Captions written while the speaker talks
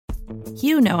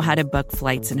You know how to book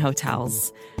flights and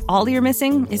hotels. All you're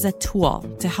missing is a tool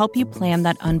to help you plan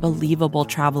that unbelievable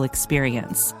travel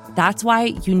experience. That's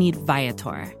why you need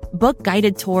Viator. Book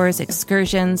guided tours,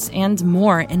 excursions, and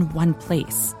more in one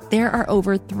place. There are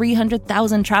over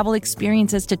 300,000 travel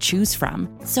experiences to choose from,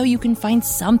 so you can find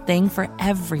something for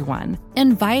everyone.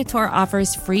 And Viator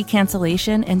offers free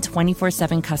cancellation and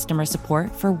 24/7 customer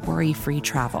support for worry-free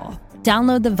travel.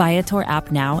 Download the Viator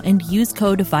app now and use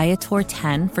code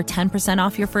Viator10 for 10%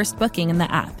 off your first booking in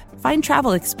the app. Find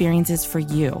travel experiences for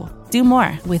you. Do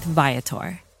more with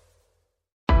Viator.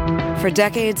 For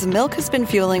decades, Milk has been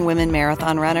fueling women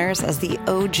marathon runners as the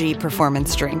OG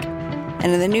performance drink.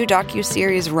 And in the new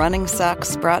docuseries Running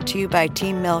Sucks, brought to you by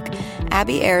Team Milk,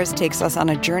 Abby Ayers takes us on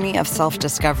a journey of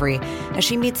self-discovery as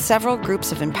she meets several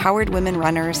groups of empowered women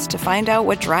runners to find out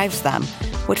what drives them,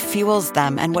 what fuels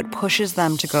them, and what pushes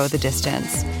them to go the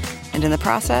distance. And in the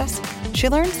process, she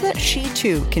learns that she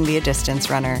too can be a distance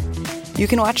runner. You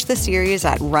can watch the series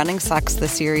at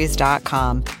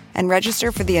runningsuckstheseries.com and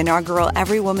register for the inaugural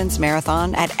Every Woman's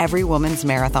Marathon at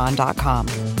everywomansmarathon.com.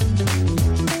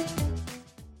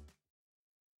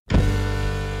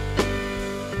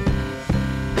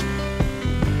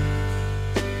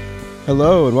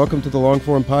 Hello and welcome to the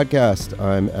Longform Podcast.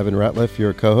 I'm Evan Ratliff,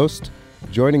 your co-host.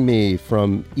 Joining me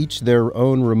from each their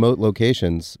own remote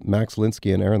locations, Max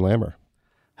Linsky and Aaron Lammer.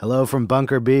 Hello from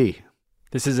Bunker B.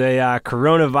 This is a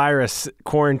coronavirus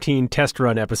quarantine test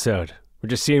run episode. We're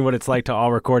just seeing what it's like to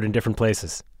all record in different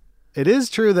places. It is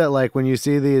true that when you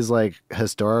see these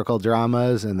historical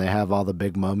dramas and they have all the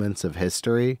big moments of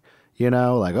history,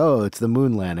 oh, it's the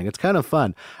moon landing. It's kind of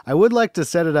fun. I would like to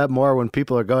set it up more when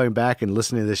people are going back and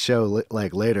listening to this show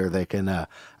later. They can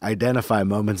identify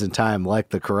moments in time like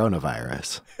the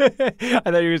coronavirus. I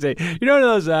thought you were going to say,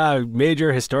 those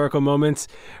major historical moments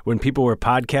when people were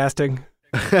podcasting?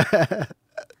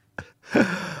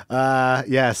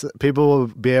 Yes, people will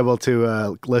be able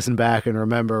to listen back and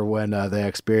remember when they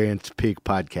experienced peak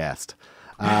podcast.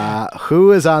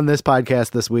 Who is on this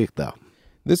podcast this week, though?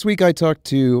 This week I talked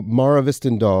to Mara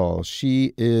Hvistendahl.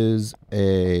 She is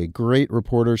a great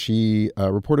reporter. She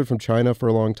reported from China for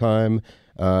a long time,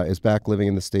 is back living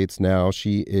in the States now.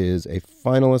 She is a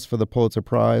finalist for the Pulitzer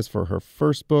Prize for her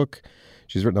first book.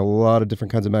 She's written a lot of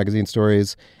different kinds of magazine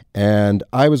stories. And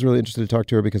I was really interested to talk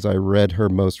to her because I read her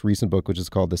most recent book, which is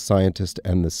called The Scientist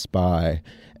and the Spy.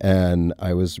 And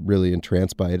I was really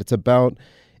entranced by it. It's about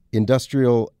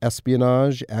industrial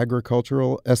espionage,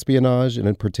 agricultural espionage, and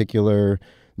in particular,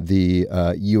 the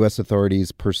U.S.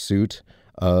 authorities' pursuit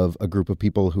of a group of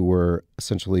people who were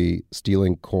essentially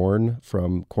stealing corn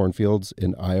from cornfields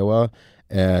in Iowa.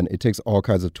 And it takes all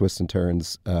kinds of twists and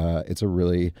turns. It's a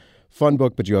really fun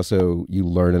book, but you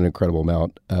learn an incredible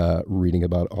amount reading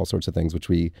about all sorts of things, which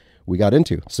we got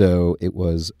into. So it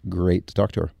was great to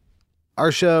talk to her. Our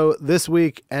show this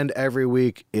week and every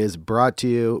week is brought to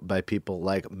you by people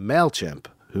like MailChimp,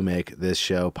 who make this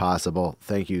show possible.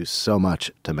 Thank you so much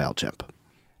to MailChimp.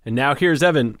 And now here's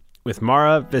Evan with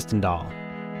Mara Hvistendahl.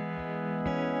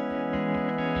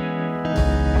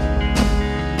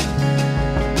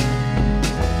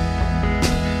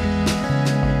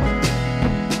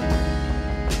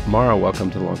 Mara,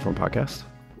 welcome to the Longform Podcast.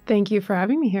 Thank you for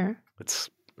having me here. It's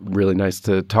really nice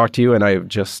to talk to you, and I've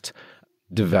just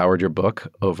devoured your book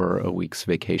over a week's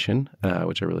vacation,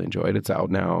 which I really enjoyed. It's out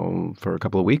now for a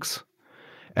couple of weeks.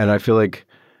 And I feel like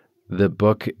the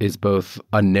book is both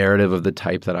a narrative of the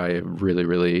type that I really,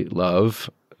 really love,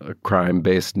 a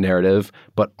crime-based narrative,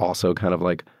 but also kind of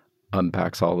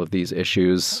unpacks all of these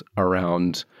issues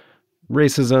around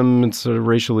racism and sort of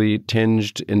racially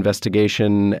tinged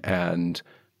investigation and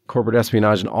corporate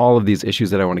espionage and all of these issues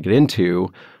that I want to get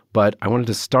into. But I wanted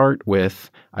to start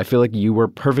with, I feel like you were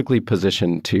perfectly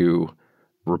positioned to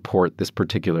report this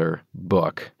particular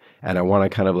book. And I want to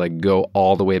kind of go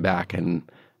all the way back and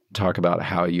talk about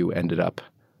how you ended up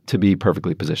to be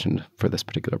perfectly positioned for this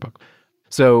particular book.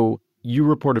 So you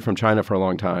reported from China for a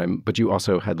long time, but you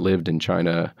also had lived in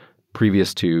China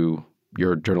previous to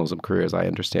your journalism career, as I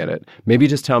understand it. Maybe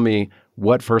just tell me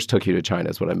what first took you to China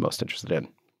is what I'm most interested in.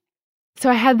 So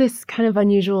I had this kind of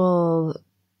unusual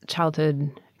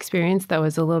childhood experience that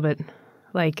was a little bit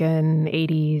like an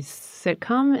 80s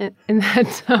sitcom in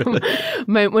that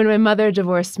when my mother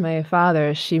divorced my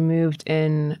father, she moved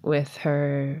in with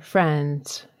her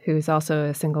friend who's also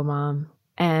a single mom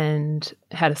and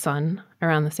had a son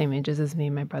around the same ages as me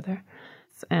and my brother.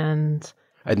 And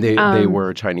they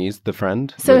were Chinese, the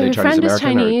friend? So were they her Chinese friend is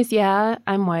American, Chinese, yeah.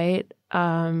 I'm white.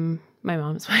 My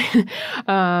mom's white.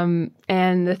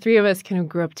 And the three of us kind of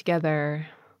grew up together.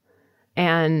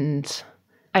 And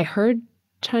I heard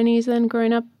Chinese then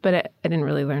growing up, but I didn't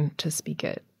really learn to speak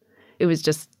it. It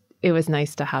was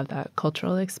nice to have that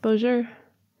cultural exposure.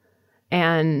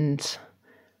 And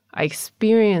I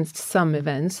experienced some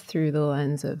events through the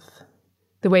lens of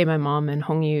the way my mom and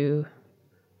Hongyu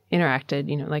interacted.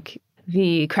 You know, like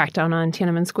the crackdown on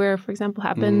Tiananmen Square, for example,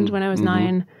 happened when I was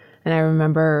 9. And I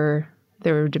remember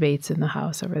there were debates in the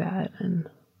house over that.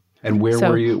 And where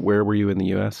were you? Where were you in the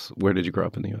U.S.? Where did you grow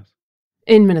up in the U.S.?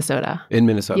 In Minnesota. In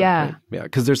Minnesota. Yeah. Right. Yeah.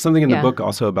 Because there's something in the book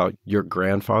also about your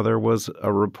grandfather was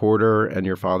a reporter and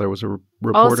your father was a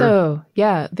reporter. Also,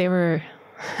 yeah, they were.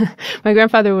 My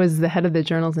grandfather was the head of the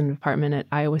journalism department at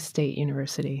Iowa State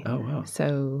University. Oh, wow.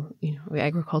 So, you know,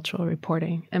 agricultural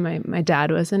reporting. And my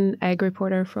dad was an ag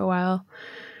reporter for a while.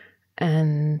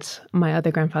 And my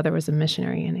other grandfather was a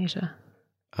missionary in Asia.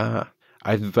 I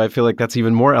feel like that's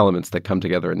even more elements that come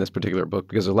together in this particular book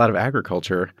because there's a lot of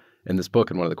agriculture in this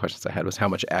book. And one of the questions I had was how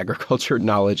much agriculture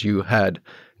knowledge you had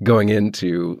going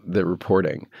into the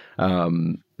reporting.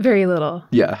 Very little.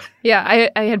 Yeah. Yeah,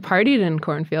 I had partied in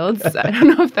cornfields. I don't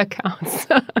know if that counts.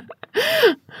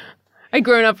 I'd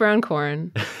grown up around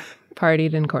corn,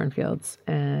 partied in cornfields,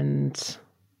 and,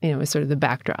 you know, it was sort of the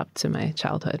backdrop to my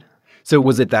childhood. So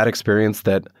was it that experience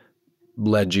that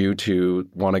led you to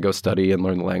want to go study and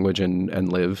learn the language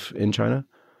and live in China?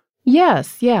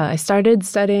 Yes, yeah. I started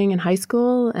studying in high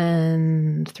school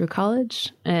and through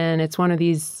college. And it's one of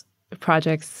these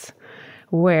projects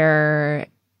where,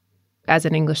 as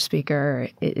an English speaker,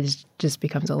 just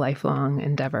becomes a lifelong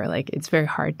endeavor. Like, it's very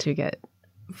hard to get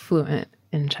fluent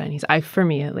in Chinese. For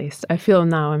me, at least. I feel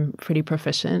now I'm pretty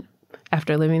proficient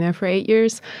after living there for 8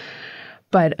 years,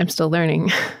 but I'm still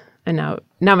learning. And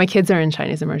now my kids are in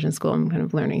Chinese immersion school. I'm kind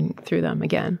of learning through them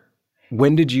again.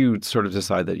 When did you sort of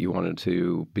decide that you wanted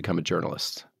to become a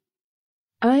journalist?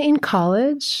 In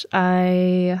college,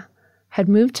 I had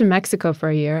moved to Mexico for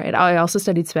a year. I also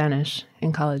studied Spanish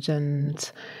in college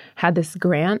and had this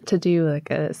grant to do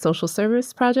like a social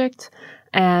service project.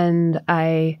 And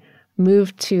I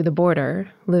moved to the border,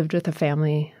 lived with a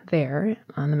family there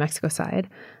on the Mexico side.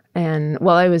 And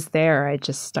while I was there, I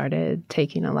just started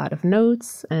taking a lot of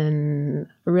notes and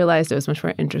realized I was much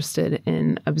more interested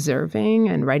in observing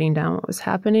and writing down what was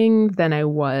happening than I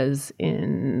was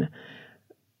in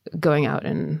going out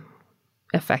and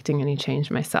affecting any change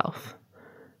myself,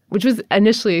 which was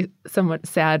initially a somewhat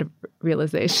sad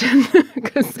realization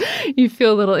because you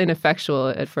feel a little ineffectual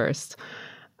at first.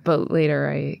 But later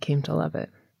I came to love it.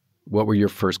 What were your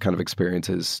first kind of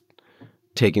experiences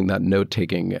taking that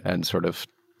note-taking and sort of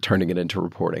turning it into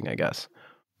reporting, I guess?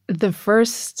 The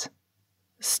first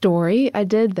story I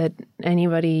did that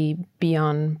anybody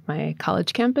beyond my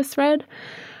college campus read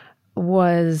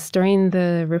was during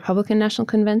the Republican National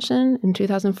Convention in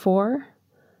 2004.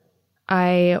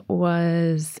 I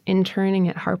was interning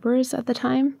at Harper's at the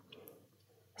time.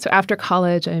 So after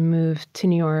college, I moved to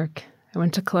New York. I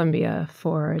went to Columbia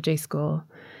for J school.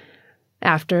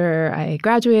 After I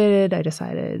graduated, I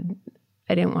decided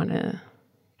I didn't want to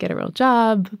get a real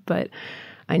job, but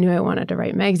I knew I wanted to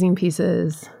write magazine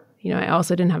pieces. You know, I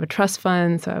also didn't have a trust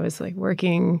fund, so I was like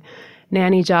working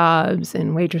nanny jobs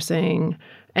and waitressing.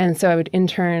 And so I would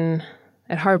intern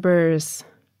at Harper's,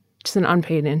 just an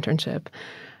unpaid internship,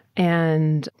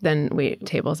 and then wait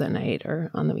tables at night or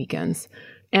on the weekends.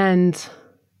 And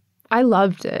I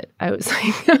loved it. I was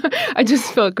like, I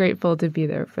just felt grateful to be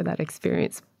there for that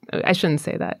experience. I shouldn't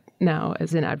say that now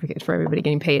as an advocate for everybody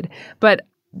getting paid, but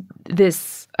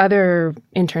this other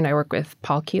intern I work with,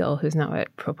 Paul Keel, who's now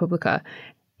at ProPublica,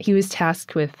 he was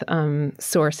tasked with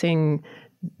sourcing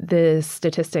the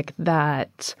statistic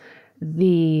that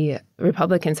the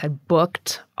Republicans had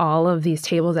booked all of these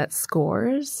tables at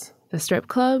Scores, the strip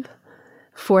club,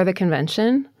 for the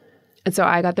convention. And so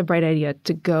I got the bright idea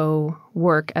to go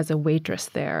work as a waitress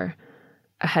there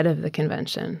ahead of the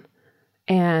convention.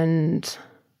 And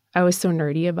I was so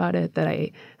nerdy about it that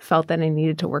I felt that I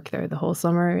needed to work there the whole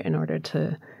summer in order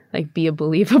to like be a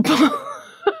believable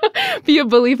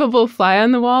fly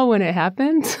on the wall when it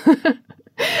happened.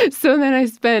 So then I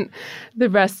spent the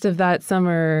rest of that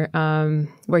summer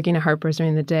working at Harper's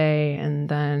during the day, and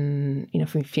then, you know,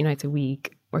 for a few nights a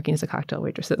week working as a cocktail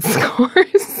waitress at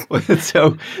Scores.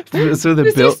 So the this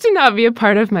bill used to not be a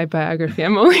part of my biography.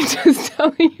 I'm only just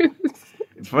telling you this.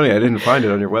 It's funny, I didn't find it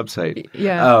on your website.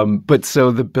 Yeah. But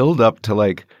so the build up to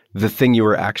like the thing you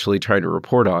were actually trying to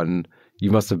report on, you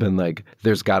must have been like,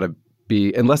 there's got to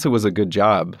be, unless it was a good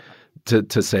job,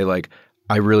 to say like,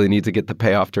 I really need to get the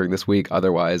payoff during this week.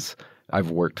 Otherwise, I've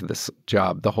worked this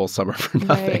job the whole summer for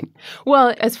nothing. Right.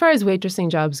 Well, as far as waitressing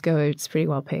jobs go, it's pretty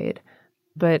well paid.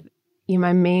 But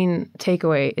my main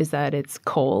takeaway is that it's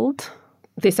cold.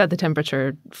 they set the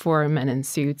temperature for men in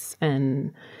suits,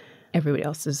 and everybody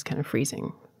else is kind of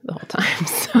freezing the whole time.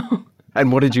 So,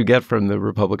 And what did you get from the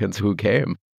Republicans who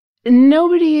came?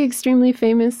 nobody extremely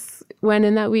famous went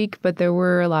in that week, but there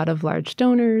were a lot of large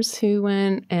donors who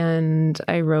went. And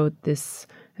I wrote this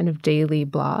kind of daily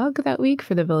blog that week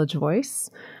for the Village Voice.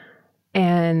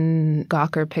 And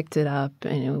Gawker picked it up,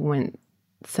 and it went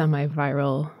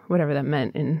semi-viral, whatever that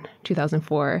meant, in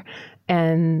 2004.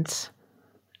 And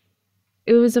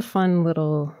it was a fun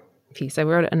little piece. I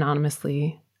wrote it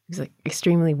anonymously. I was like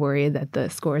extremely worried that the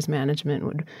Scores management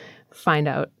would find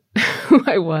out who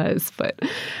I was, but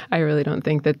I really don't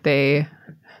think that they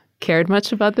cared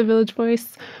much about the Village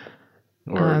Voice.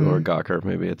 Or Gawker,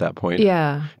 maybe at that point.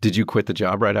 Yeah. Did you quit the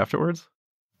job right afterwards?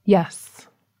 Yes,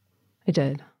 I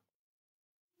did.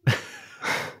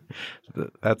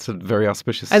 That's a very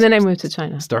auspicious And then I moved to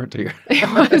China. start to your... It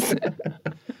was.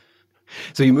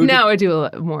 So you moved Now I do a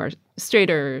lot more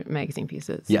straighter magazine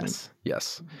pieces. Yes.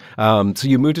 So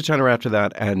you moved to China after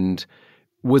that, and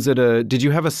did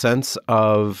you have a sense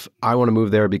of, I want to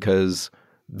move there because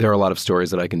there are a lot of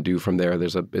stories that I can do from there.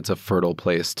 It's a fertile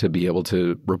place to be able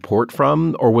to report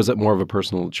from, or was it more of a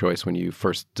personal choice when you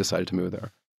first decided to move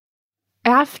there?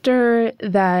 After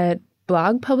that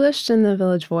blog published in the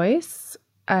Village Voice,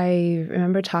 I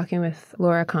remember talking with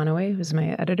Laura Conaway, who's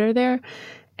my editor there,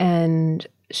 and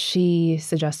she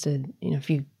suggested, if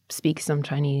you speak some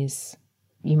Chinese,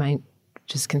 you might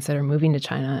just consider moving to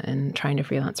China and trying to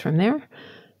freelance from there.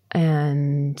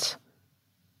 And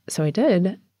so I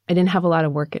did. I didn't have a lot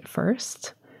of work at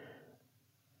first,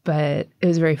 but it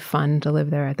was very fun to live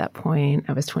there at that point.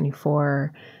 I was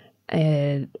 24.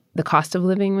 The cost of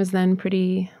living was then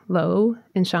pretty low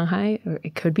in Shanghai, or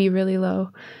it could be really low.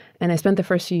 And I spent the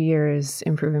first few years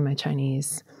improving my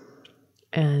Chinese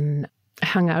and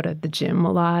hung out at the gym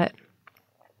a lot.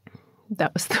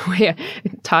 That was the way I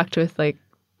talked with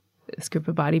this group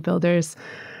of bodybuilders.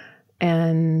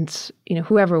 And,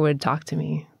 whoever would talk to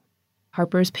me.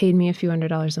 Harper's paid me a few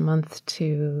 $100s a month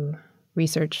to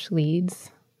research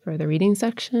leads for the reading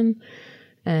section.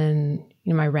 And,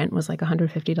 my rent was like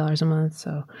 $150 a month.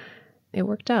 So it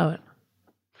worked out.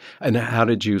 And how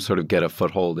did you sort of get a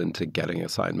foothold into getting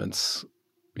assignments,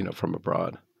 from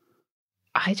abroad?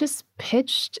 I just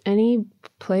pitched any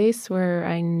place where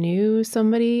I knew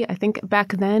somebody. I think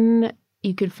back then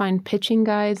you could find pitching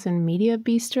guides in Media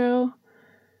Bistro.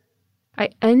 I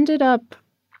ended up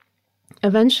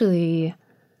eventually,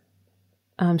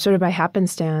 sort of by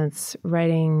happenstance,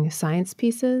 writing science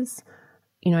pieces.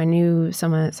 I knew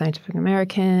someone at Scientific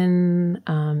American.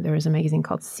 There was a magazine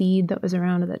called Seed that was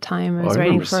around at the time. I was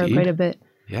writing for Seed. quite a bit.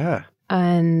 Yeah.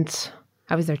 And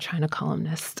I was their China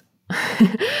columnist.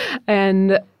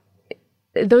 And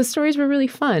those stories were really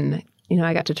fun.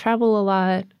 I got to travel a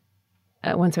lot.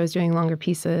 Once I was doing longer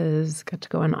pieces, got to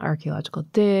go on archaeological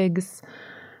digs,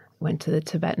 went to the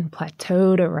Tibetan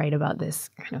Plateau to write about this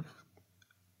kind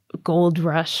of gold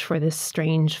rush for this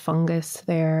strange fungus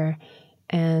there.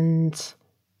 And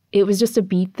it was just a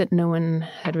beat that no one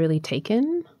had really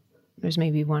taken. There's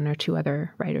maybe one or two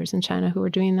other writers in China who were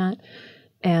doing that.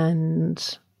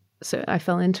 And so I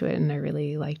fell into it and I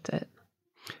really liked it.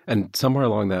 And somewhere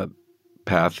along that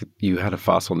path, you had a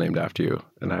fossil named after you.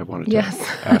 And I wanted to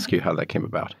ask you how that came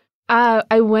about.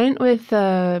 I went with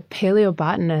a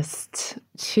paleobotanist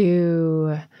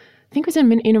to, I think it was in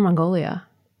Inner Mongolia.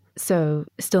 So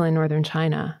still in northern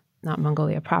China, not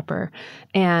Mongolia proper.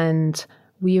 And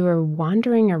we were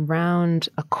wandering around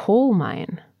a coal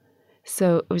mine.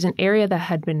 So it was an area that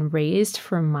had been raised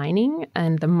for mining,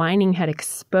 and the mining had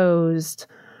exposed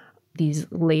these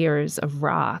layers of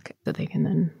rock that they can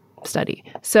then study.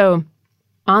 So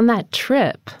on that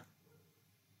trip,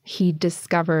 he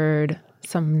discovered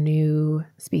some new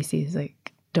species,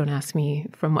 don't ask me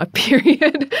from what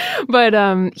period, but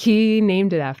he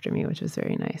named it after me, which was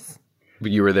very nice.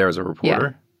 But you were there as a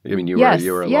reporter? Yeah. I mean, you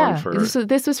were along for... So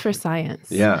this was for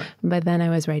science. Yeah. But then I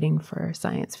was writing for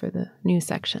science for the news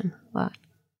section a lot.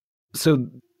 So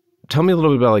tell me a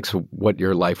little bit about what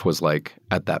your life was like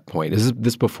at that point. Is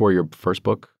this before your first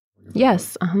book?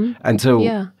 Yes. Uh-huh. And so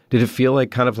did it feel like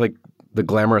kind of like the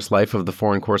glamorous life of the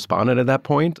foreign correspondent at that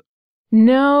point?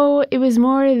 No, it was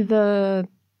more the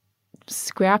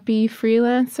scrappy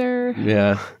freelancer.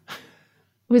 Yeah.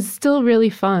 It was still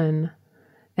really fun.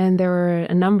 And there were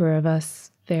a number of us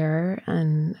there,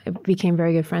 and I became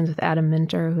very good friends with Adam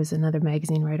Minter, who's another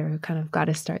magazine writer who kind of got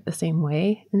his start the same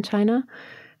way in China.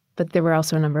 But there were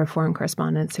also a number of foreign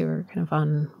correspondents who were kind of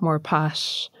on more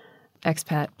posh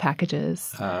expat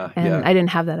packages. I didn't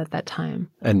have that at that time.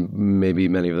 And maybe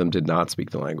many of them did not speak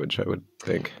the language, I would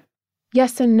think.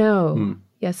 Yes and no.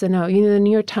 Yes and no. The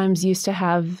New York Times used to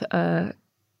have a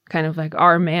kind of like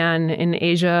our man in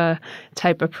Asia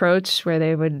type approach where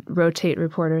they would rotate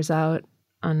reporters out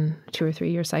on 2 or 3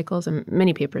 year cycles. And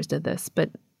many papers did this, but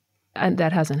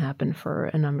that hasn't happened for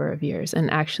a number of years.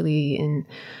 And actually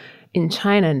in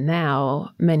China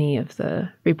now, many of the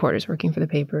reporters working for the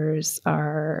papers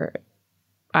are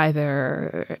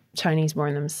either Chinese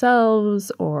born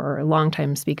themselves or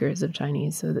longtime speakers of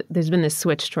Chinese. So there's been this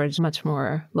switch towards much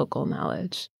more local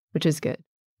knowledge, which is good.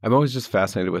 I'm always just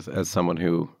fascinated with, as someone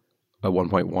who at one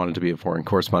point wanted to be a foreign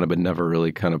correspondent, but never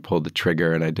really kind of pulled the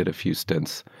trigger. And I did a few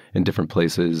stints in different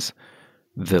places.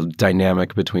 The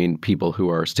dynamic between people who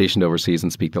are stationed overseas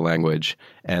and speak the language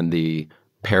and the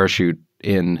parachute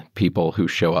in people who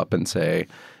show up and say,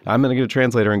 I'm going to get a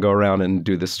translator and go around and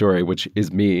do this story, which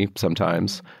is me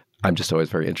sometimes. I'm just always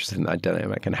very interested in that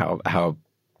dynamic. And how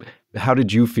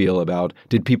did you feel about,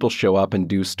 did people show up and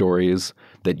do stories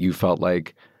that you felt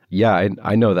like, yeah,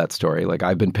 I know that story. Like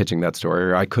I've been pitching that story,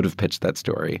 or I could have pitched that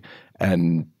story.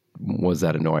 And was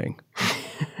that annoying?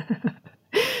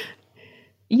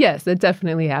 Yes, it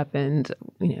definitely happened.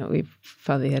 We've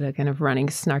probably had a kind of running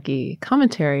snarky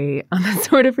commentary on that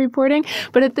sort of reporting.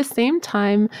 But at the same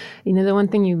time, the one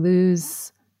thing you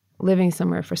lose living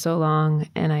somewhere for so long,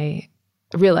 and I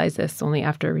realized this only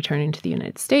after returning to the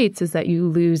United States, is that you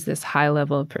lose this high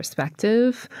level of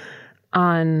perspective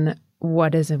on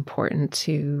what is important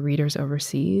to readers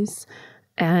overseas.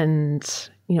 And,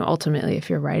 ultimately, if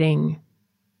you're writing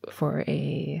for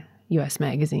a U.S.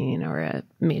 magazine or a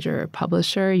major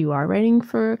publisher, you are writing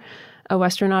for a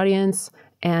Western audience.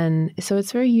 And so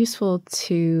it's very useful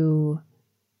to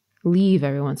leave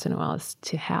every once in a while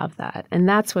to have that. And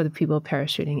that's what the people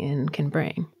parachuting in can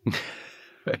bring.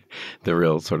 The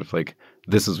real sort of like,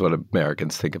 this is what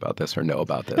Americans think about this or know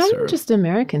about this. Not even just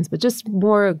Americans, but just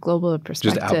more global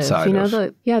perspective. Just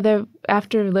outside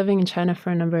after living in China for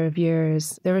a number of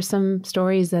years, there were some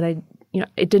stories that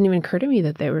it didn't even occur to me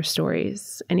that they were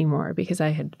stories anymore because I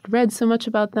had read so much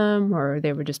about them, or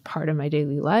they were just part of my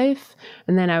daily life.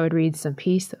 And then I would read some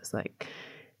piece that was like,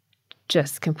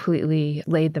 just completely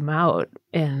laid them out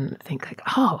and think like,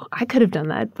 oh, I could have done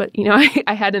that. But,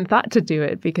 I hadn't thought to do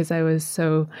it because I was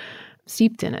so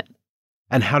steeped in it.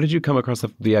 And how did you come across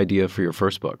the idea for your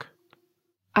first book?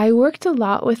 I worked a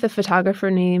lot with a photographer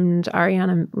named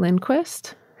Ariana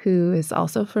Lindquist, who is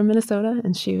also from Minnesota,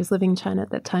 and she was living in China at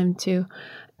that time too.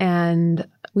 And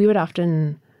we would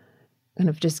often kind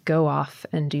of just go off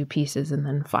and do pieces and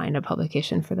then find a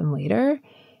publication for them later,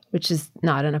 which is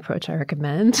not an approach I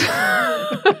recommend.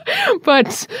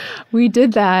 But we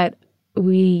did that.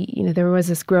 There was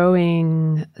this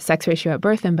growing sex ratio at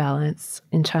birth imbalance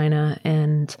in China,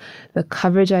 and the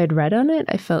coverage I had read on it,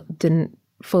 I felt didn't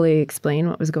fully explain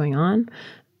what was going on.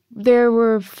 There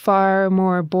were far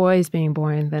more boys being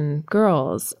born than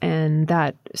girls, and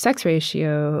that sex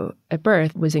ratio at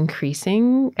birth was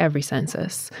increasing every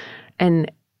census.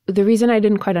 And the reason I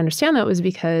didn't quite understand that was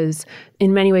because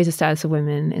in many ways the status of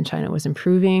women in China was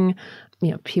improving.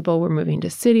 People were moving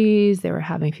to cities, they were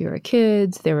having fewer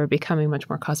kids, they were becoming much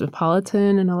more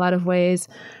cosmopolitan in a lot of ways.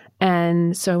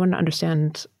 And so I wanted to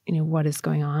understand, what is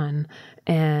going on.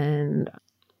 And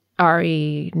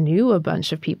Ari knew a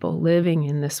bunch of people living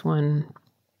in this one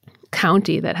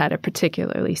county that had a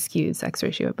particularly skewed sex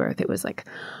ratio at birth. It was like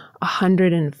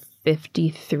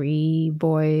 153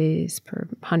 boys per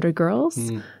 100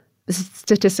 girls. The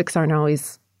statistics aren't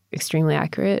always extremely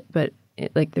accurate, but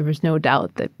there was no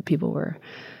doubt that people were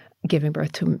giving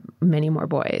birth to many more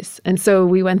boys. And so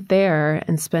we went there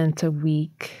and spent a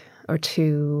week or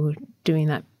two doing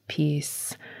that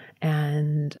piece,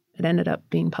 and it ended up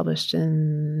being published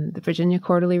in the Virginia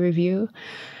Quarterly Review.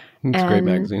 It's a great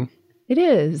magazine. It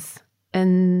is.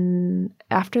 And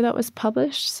after that was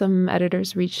published, some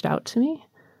editors reached out to me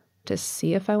to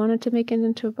see if I wanted to make it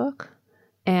into a book.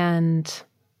 And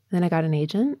then I got an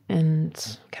agent and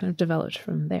kind of developed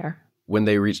from there. When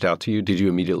they reached out to you, did you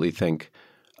immediately think,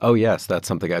 oh, yes, that's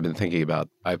something I've been thinking about.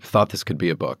 I thought this could be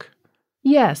a book.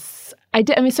 Yes, I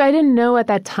did. So I didn't know at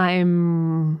that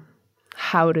time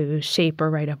how to shape or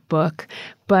write a book.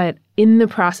 But in the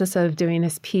process of doing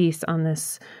this piece on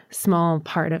this small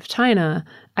part of China,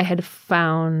 I had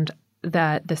found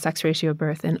that the sex ratio of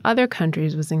birth in other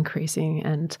countries was increasing.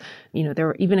 And, there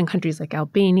were even in countries like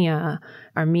Albania,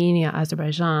 Armenia,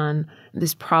 Azerbaijan,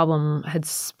 this problem had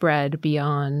spread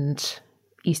beyond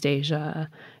East Asia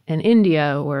and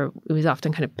India, where it was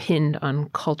often kind of pinned on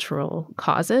cultural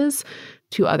causes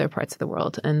to other parts of the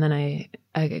world. And then I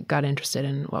got interested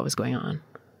in what was going on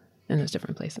in those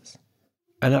different places.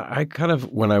 And I kind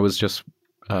of, when I was just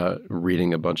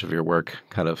reading a bunch of your work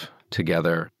kind of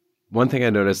together, One thing I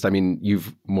noticed, I mean,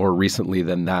 you've more recently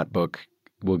than that book,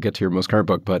 we'll get to your most current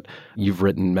book, but you've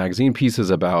written magazine pieces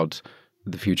about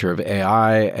the future of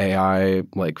AI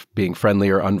like being friendly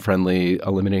or unfriendly,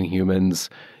 eliminating humans.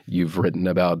 You've written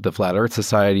about the Flat Earth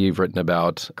Society. You've written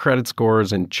about credit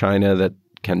scores in China that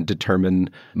can determine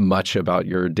much about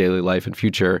your daily life and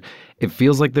future. It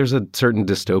feels like there's a certain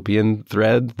dystopian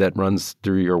thread that runs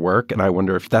through your work. And I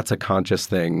wonder if that's a conscious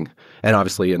thing. And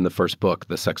obviously in the first book,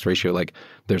 The Sex Ratio, like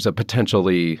there's a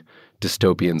potentially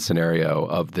dystopian scenario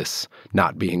of this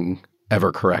not being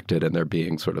ever corrected and there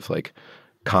being sort of like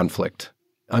conflict.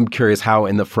 I'm curious how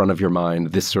in the front of your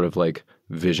mind this sort of like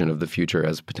vision of the future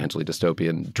as potentially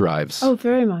dystopian drives. Oh,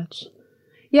 very much.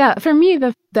 Yeah, for me,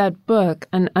 that book,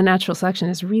 A Natural Selection,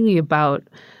 is really about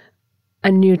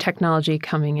a new technology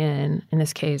coming in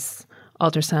this case,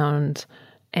 ultrasound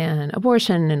and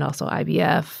abortion, and also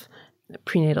IVF,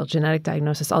 prenatal genetic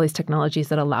diagnosis, all these technologies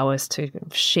that allow us to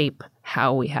shape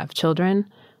how we have children.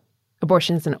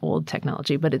 Abortion is an old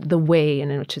technology, but the way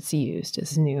in which it's used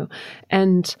is new.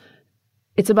 And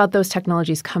it's about those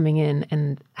technologies coming in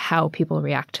and how people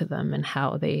react to them and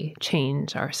how they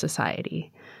change our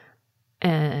society.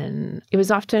 And it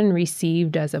was often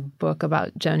received as a book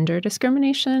about gender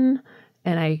discrimination.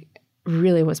 And I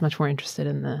really was much more interested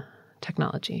in the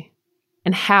technology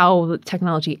and how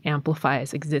technology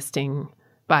amplifies existing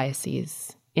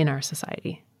biases in our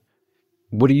society.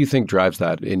 What do you think drives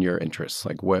that in your interests?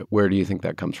 Like, where do you think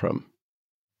that comes from?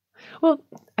 Well,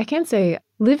 I can say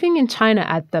living in China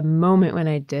at the moment when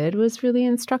I did was really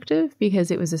instructive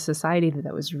because it was a society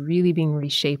that was really being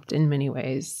reshaped in many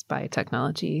ways by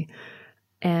technology.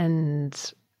 And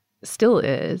still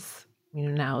is.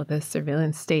 Now the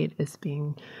surveillance state is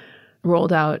being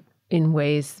rolled out in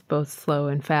ways both slow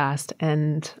and fast.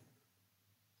 And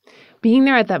being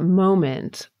there at that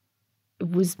moment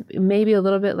was maybe a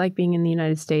little bit like being in the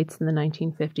United States in the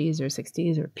 1950s or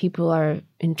 60s, where people are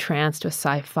entranced with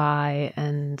sci-fi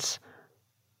and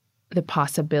the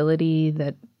possibility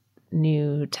that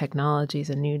new technologies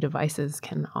and new devices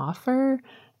can offer.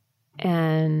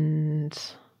 And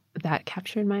that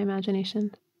captured my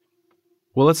imagination.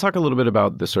 Well, let's talk a little bit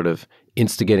about the sort of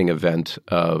instigating event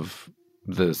of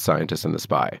the scientist and the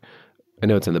spy. I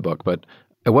know it's in the book, but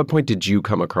at what point did you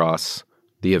come across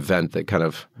the event that kind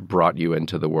of brought you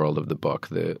into the world of the book?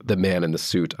 The man in the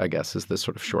suit, I guess, is the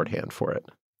sort of shorthand for it.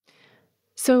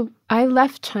 So I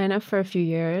left China for a few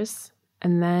years,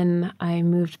 and then I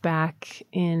moved back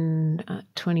in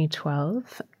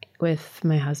 2012 with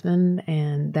my husband,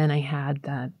 and then I had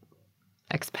that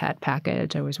expat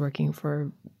package. I was working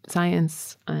for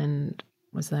Science and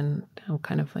was then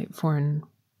kind of like foreign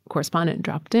correspondent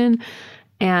dropped in.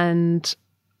 And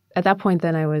at that point,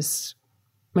 then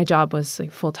my job was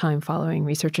like full-time following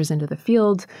researchers into the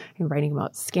field and writing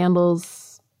about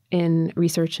scandals in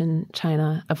research in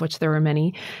China, of which there were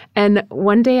many. And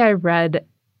one day I read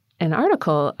an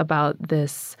article about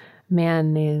this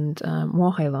man named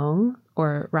Mo Hailong,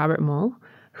 or Robert Mo,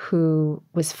 who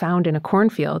was found in a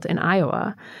cornfield in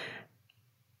Iowa.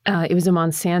 It was a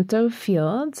Monsanto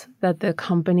field that the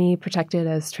company protected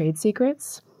as trade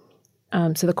secrets.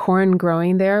 So the corn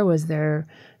growing there was their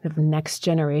next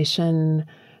generation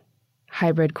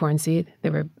hybrid corn seed. They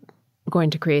were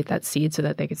going to create that seed so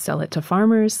that they could sell it to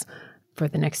farmers for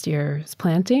the next year's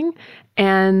planting.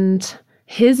 And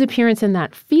his appearance in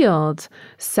that field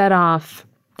set off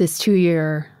this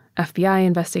 2-year FBI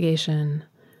investigation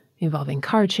involving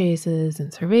car chases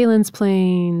and surveillance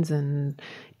planes and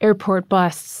airport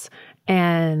busts.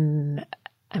 And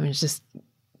I mean, it just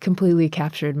completely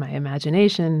captured my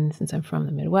imagination since I'm from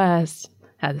the Midwest,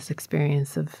 had this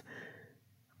experience of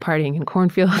partying in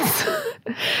cornfields.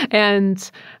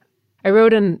 And I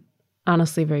wrote an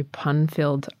honestly very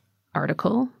pun-filled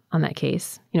article on that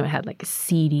case. It had like a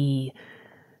CD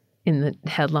in the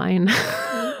headline.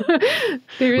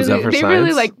 They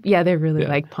really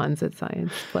like puns at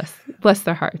Science. Bless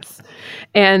their hearts.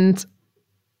 And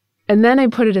then I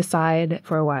put it aside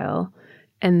for a while,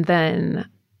 and then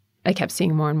I kept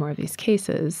seeing more and more of these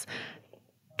cases.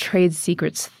 Trade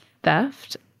secrets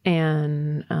theft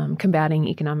and combating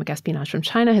economic espionage from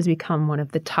China has become one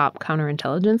of the top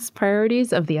counterintelligence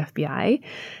priorities of the FBI.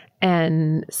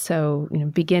 And so,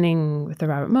 beginning with the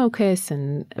Robert Mo case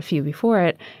and a few before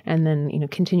it, and then,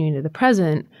 continuing to the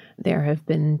present, there have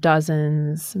been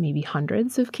dozens, maybe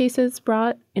hundreds of cases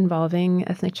brought involving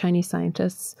ethnic Chinese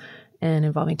scientists and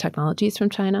involving technologies from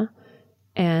China.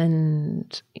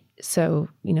 And so,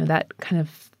 that kind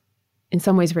of, in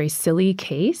some ways, very silly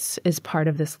case is part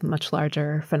of this much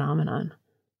larger phenomenon.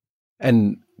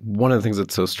 And one of the things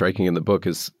that's so striking in the book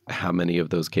is how many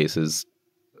of those cases,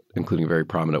 including very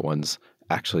prominent ones,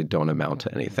 actually don't amount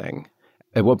to anything.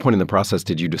 At what point in the process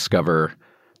did you discover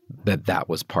that that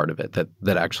was part of it,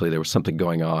 that actually there was something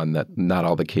going on, that not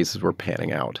all the cases were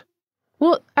panning out?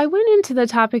 Well, I went into the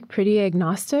topic pretty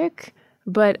agnostic,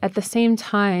 but at the same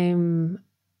time,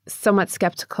 somewhat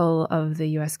skeptical of the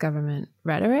U.S. government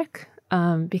rhetoric,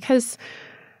 because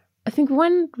I think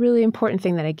one really important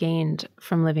thing that I gained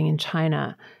from living in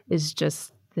China is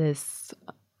just this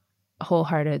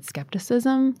wholehearted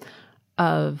skepticism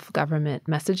of government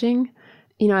messaging.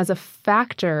 You know, as a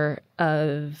factor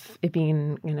of it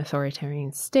being an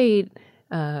authoritarian state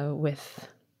with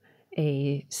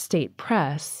a state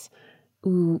press,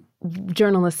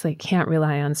 journalists can't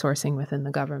rely on sourcing within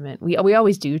the government. We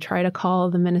always do try to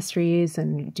call the ministries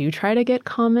and do try to get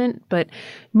comment, but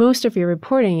most of your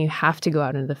reporting, you have to go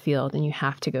out into the field and you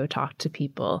have to go talk to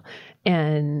people.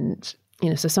 And,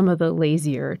 so some of the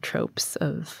lazier tropes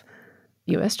of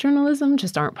U.S. journalism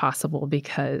just aren't possible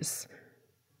because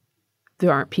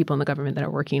there aren't people in the government that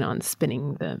are working on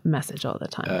spinning the message all the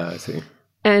time. I see.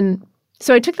 And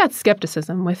so I took that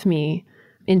skepticism with me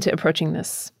into approaching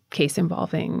this case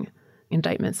involving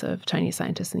indictments of Chinese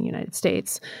scientists in the United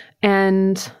States.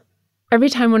 And every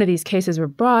time one of these cases were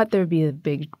brought, there would be a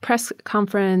big press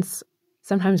conference,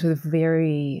 sometimes with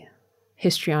very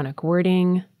histrionic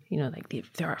wording,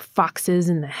 there are foxes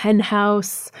in the hen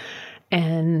house.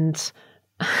 And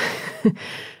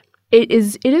it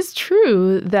is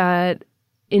true that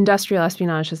industrial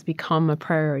espionage has become a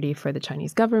priority for the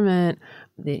Chinese government.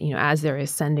 As they're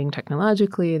ascending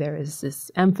technologically, there is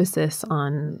this emphasis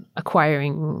on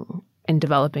acquiring and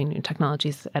developing new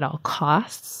technologies at all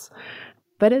costs.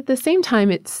 But at the same time,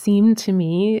 it seemed to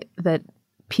me that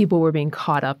people were being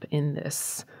caught up in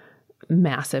this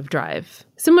massive drive,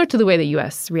 similar to the way the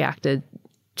U.S. reacted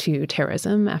to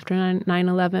terrorism after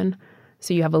 9/11.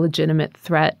 So you have a legitimate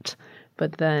threat,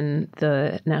 but then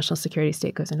the national security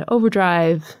state goes into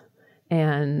overdrive,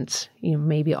 and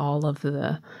maybe all of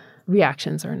the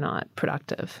reactions are not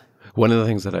productive. One of the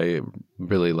things that I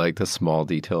really liked, a small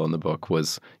detail in the book,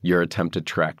 was your attempt to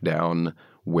track down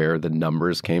where the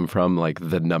numbers came from, like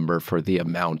the number for the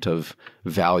amount of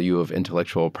value of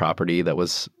intellectual property that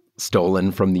was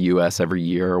stolen from the U.S. every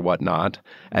year or whatnot,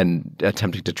 and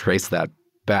attempting to trace that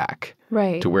back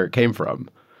to where it came from,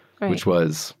 which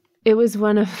was... It was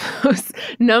one of those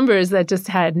numbers that just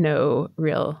had no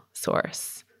real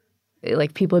source.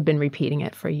 People had been repeating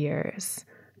it for years.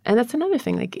 And that's another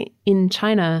thing. In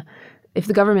China, if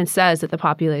the government says that the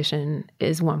population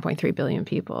is 1.3 billion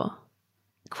people,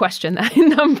 question that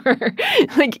number.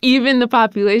 Even the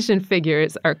population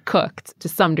figures are cooked to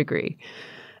some degree.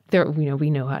 We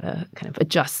know how to kind of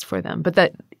adjust for them. But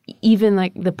that even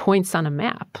the points on a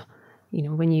map,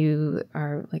 when you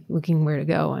are looking where to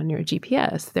go on your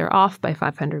GPS, they're off by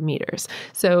 500 meters.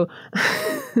 So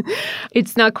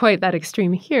it's not quite that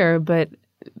extreme here, but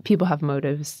people have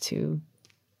motives to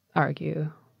argue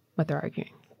what they're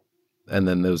arguing. And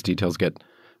then those details get,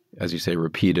 as you say,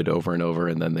 repeated over and over,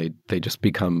 and then they just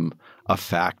become a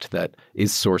fact that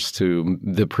is sourced to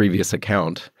the previous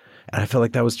account. And I feel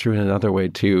like that was true in another way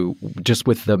too, just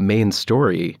with the main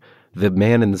story, the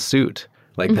man in the suit.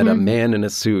 That a man in a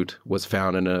suit was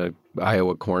found in a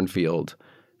Iowa cornfield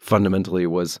fundamentally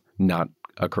was not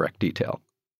a correct detail.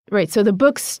 Right. So the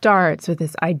book starts with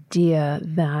this idea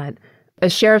that a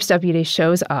sheriff's deputy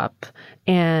shows up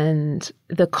and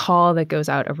the call that goes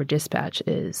out over dispatch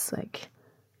is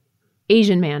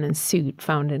Asian man in suit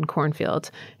found in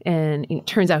cornfield. And it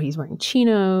turns out he's wearing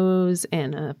chinos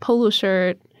and a polo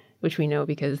shirt, which we know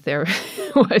because there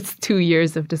was 2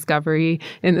 years of discovery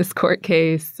in this court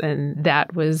case, and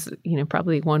that was,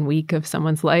 probably 1 week of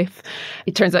someone's life.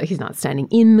 It turns out he's not standing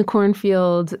in the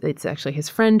cornfield. It's actually his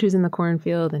friend who's in the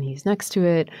cornfield, and he's next to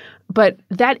it. But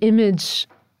that image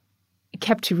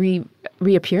kept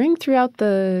reappearing throughout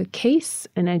the case,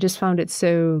 and I just found it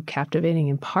so captivating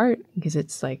in part because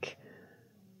it's it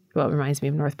reminds me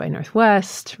of North by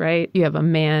Northwest, right? You have a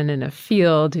man in a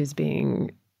field who's being...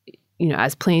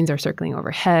 as planes are circling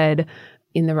overhead.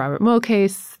 In the Robert Moe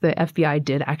case, the FBI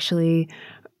did actually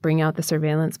bring out the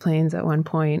surveillance planes at one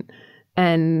point.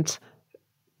 And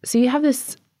so you have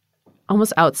this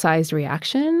almost outsized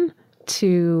reaction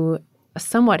to a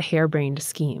somewhat harebrained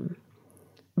scheme.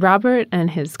 Robert and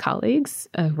his colleagues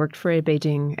worked for a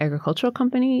Beijing agricultural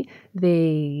company.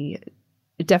 They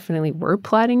definitely were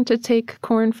plotting to take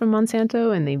corn from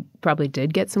Monsanto, and they probably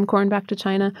did get some corn back to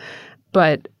China.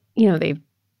 But,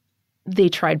 They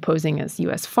tried posing as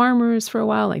U.S. farmers for a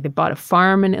while. Like they bought a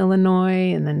farm in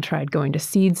Illinois and then tried going to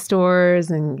seed stores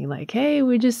and like, hey,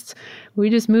 we just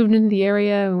moved into the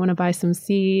area. We want to buy some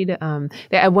seed.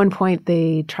 At one point,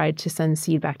 they tried to send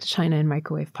seed back to China in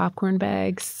microwave popcorn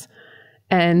bags.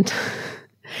 And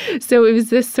so it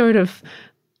was this sort of...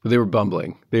 They were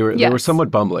bumbling. They were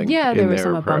somewhat bumbling. Yeah, they in were their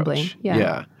somewhat approach. bumbling.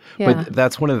 Yeah. But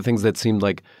that's one of the things that seemed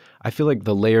like, I feel like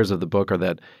the layers of the book are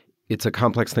that it's a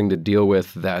complex thing to deal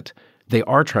with, that they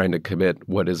are trying to commit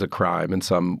what is a crime in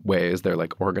some ways. They're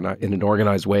like in an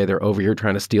organized way. They're over here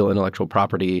trying to steal intellectual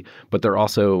property, but they're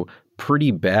also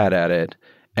pretty bad at it.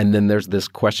 And then there's this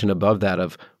question above that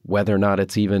of whether or not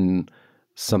it's even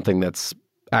something that's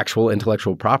actual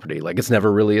intellectual property. Like it's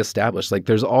never really established. Like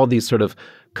there's all these sort of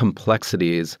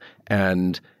complexities.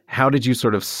 And how did you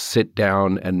sort of sit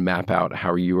down and map out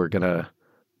how you were going to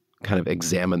kind of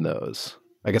examine those,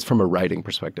 I guess, from a writing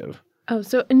perspective? Oh,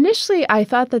 so initially I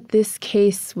thought that this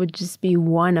case would just be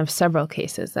one of several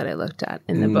cases that I looked at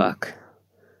in the book.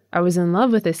 I was in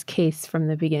love with this case from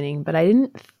the beginning, but I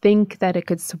didn't think that it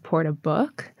could support a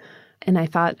book. And I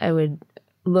thought I would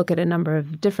look at a number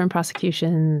of different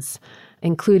prosecutions,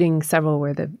 including several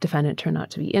where the defendant turned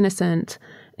out to be innocent,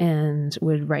 and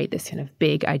would write this kind of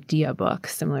big idea book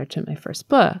similar to my first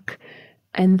book.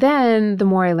 And then the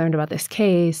more I learned about this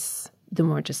case, the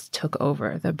more it just took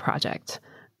over the project.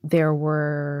 There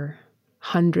were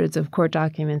hundreds of court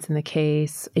documents in the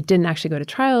case. It didn't actually go to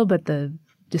trial, but the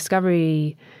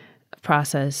discovery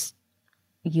process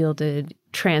yielded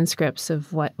transcripts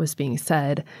of what was being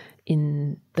said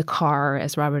in the car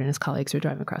as Robert and his colleagues were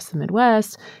driving across the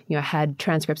Midwest. I had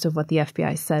transcripts of what the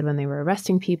FBI said when they were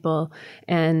arresting people.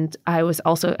 And I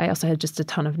also had just a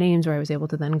ton of names where I was able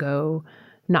to then go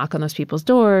knock on those people's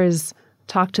doors,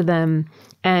 talk to them.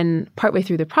 And partway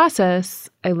through the process,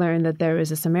 I learned that there was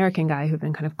this American guy who'd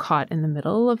been kind of caught in the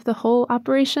middle of the whole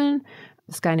operation,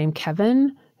 this guy named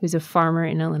Kevin, who's a farmer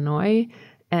in Illinois.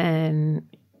 And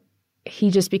he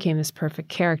just became this perfect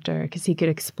character because he could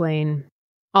explain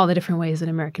all the different ways that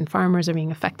American farmers are being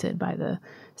affected by the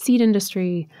seed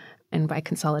industry and by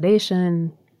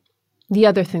consolidation. The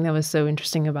other thing that was so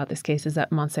interesting about this case is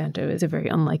that Monsanto is a very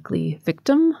unlikely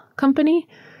victim company.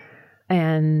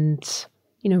 And,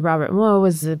 Robert Moe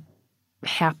was a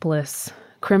hapless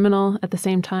criminal at the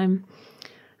same time.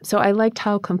 So I liked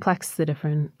how complex the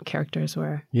different characters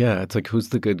were. Yeah, it's like who's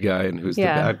the good guy and who's the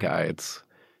bad guy.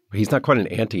 He's not quite an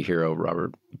anti-hero,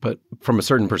 Robert, but from a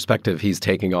certain perspective, he's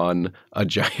taking on a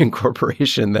giant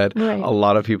corporation that a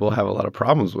lot of people have a lot of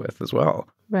problems with as well.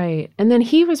 Right. And then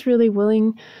he was really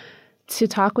willing to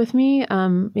talk with me.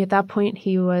 At that point,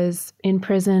 he was in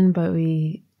prison, but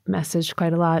we messaged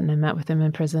quite a lot, and I met with him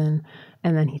in prison.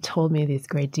 And then he told me these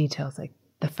great details, like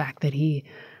the fact that he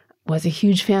was a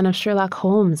huge fan of Sherlock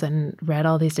Holmes and read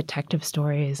all these detective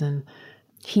stories. And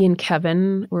he and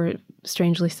Kevin were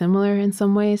strangely similar in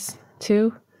some ways,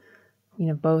 too.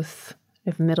 Both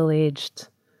middle-aged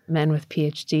men with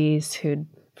PhDs who'd,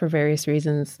 for various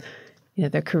reasons,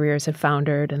 their careers had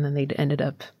foundered, and then they'd ended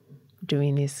up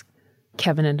doing these.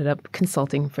 Kevin ended up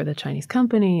consulting for the Chinese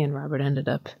company, and Robert ended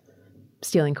up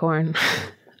stealing corn.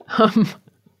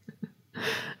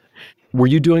 Were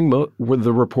you doing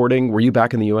the reporting? Were you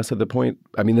back in the U.S. at the point?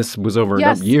 I mean, this was over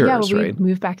years, right? We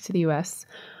moved back to the U.S.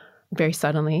 very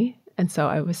suddenly. And so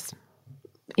I was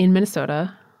in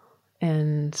Minnesota.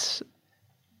 And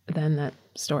then that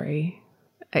story,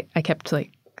 I kept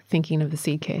thinking of the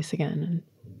seed case again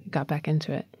and got back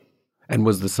into it. And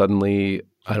was the suddenly,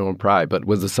 I don't want to pry, but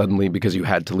was the suddenly because you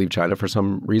had to leave China for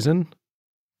some reason?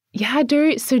 Yeah,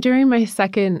 during my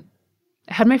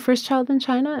I had my first child in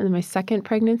China, and then my second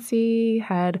pregnancy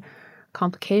had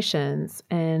complications,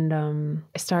 and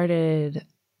I started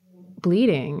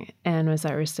bleeding and was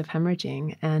at risk of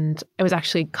hemorrhaging. And I was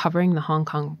actually covering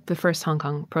the first Hong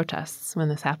Kong protests when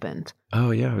this happened.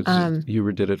 Oh yeah,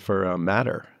 you did it for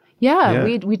Matter. Yeah,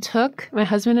 we took, my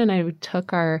husband and I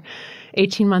took our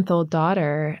 18-month-old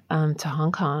daughter to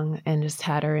Hong Kong and just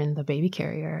had her in the baby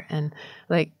carrier. And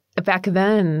back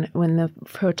then, when the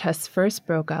protests first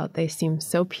broke out, they seemed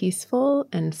so peaceful.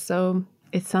 And so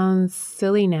it sounds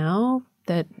silly now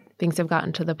that things have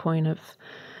gotten to the point of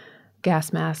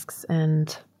gas masks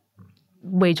and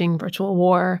waging virtual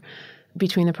war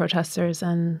between the protesters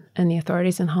and the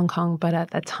authorities in Hong Kong. But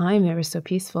at that time, they were so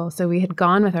peaceful. So we had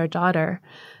gone with our daughter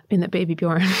in the Baby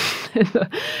Bjorn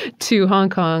to Hong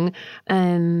Kong.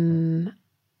 And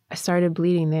I started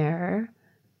bleeding there.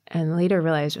 And later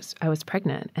realized I was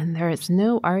pregnant, and there is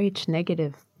no Rh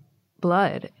negative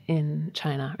blood in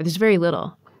China. There's very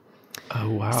little. Oh,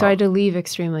 wow. So I had to leave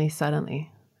extremely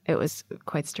suddenly. It was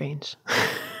quite strange.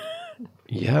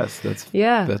 Yes,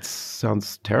 that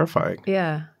sounds terrifying.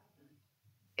 Yeah.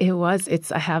 It was.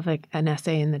 I have an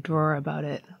essay in the drawer about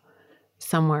it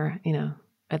somewhere,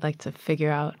 I'd like to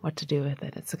figure out what to do with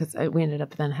it. It's because we ended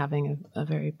up then having a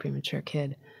very premature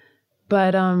kid.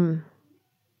 But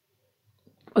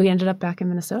we ended up back in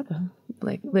Minnesota,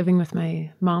 living with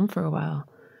my mom for a while.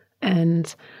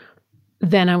 And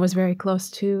then I was very close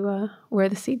to where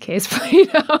the seed case played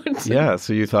out. Yeah,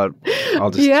 so you thought,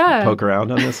 I'll just poke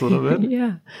around on this a little bit?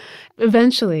 Yeah.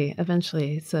 Eventually.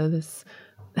 So this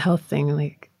health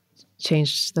thing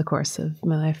changed the course of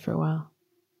my life for a while.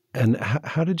 And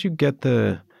how did you get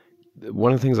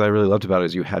one of the things I really loved about it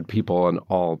is you had people on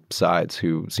all sides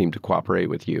who seemed to cooperate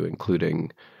with you,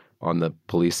 including on the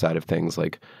police side of things,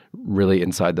 really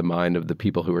inside the mind of the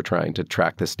people who were trying to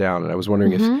track this down. And I was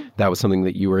wondering if that was something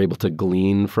that you were able to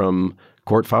glean from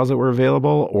court files that were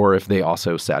available, or if they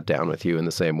also sat down with you in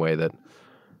the same way that,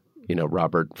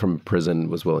 Robert from prison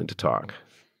was willing to talk.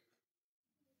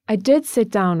 I did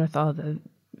sit down with all the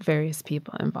various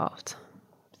people involved.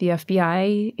 The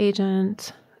FBI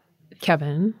agent,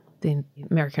 Kevin, the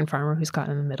American farmer who's caught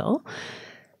in the middle.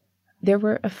 There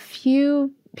were a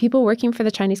few people working for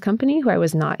the Chinese company who I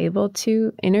was not able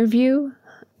to interview,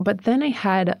 but then I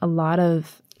had a lot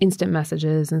of instant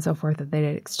messages and so forth that they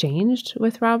had exchanged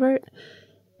with Robert,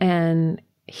 and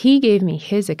he gave me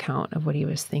his account of what he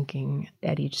was thinking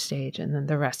at each stage, and then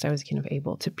the rest I was kind of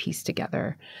able to piece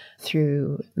together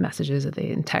through messages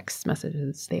and text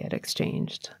messages they had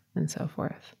exchanged and so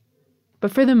forth.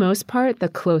 But for the most part, the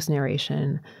close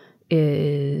narration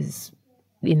is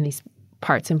in these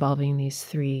parts involving these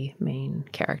three main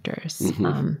characters,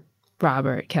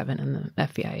 Robert, Kevin, and the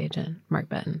FBI agent, Mark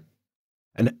Benton.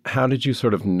 And how did you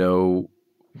sort of know,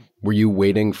 were you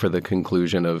waiting for the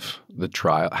conclusion of the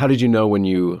trial? How did you know when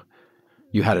you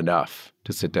had enough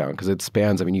to sit down? Because it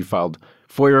spans, you filed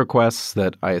FOIA requests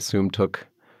that I assume took,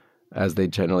 as they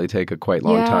generally take, a quite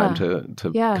long time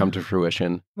to come to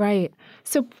fruition. Right.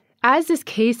 So as this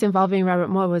case involving Robert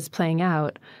Moore was playing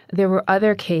out, there were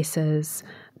other cases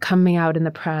coming out in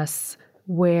the press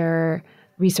where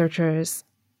researchers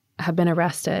have been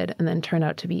arrested and then turned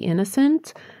out to be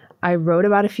innocent. I wrote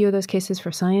about a few of those cases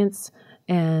for Science,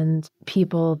 and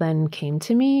people then came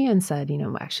to me and said,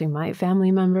 actually my family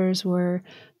members were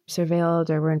surveilled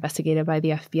or were investigated by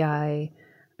the FBI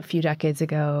a few decades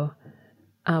ago.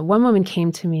 One woman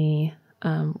came to me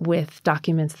with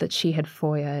documents that she had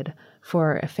FOIA'd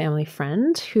for a family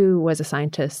friend who was a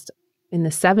scientist in the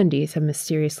 70s, had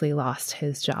mysteriously lost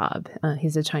his job.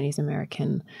 He's a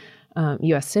Chinese-American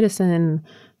U.S. citizen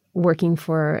working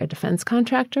for a defense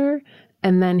contractor.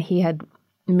 And then he had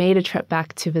made a trip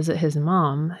back to visit his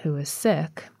mom, who was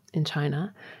sick in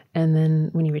China. And then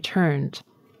when he returned,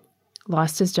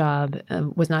 lost his job,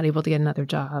 was not able to get another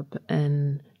job.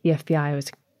 And the FBI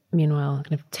was, meanwhile,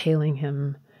 kind of tailing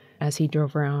him as he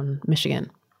drove around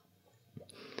Michigan.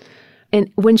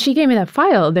 And when she gave me that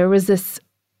file, there was this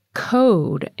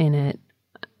code in it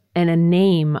and a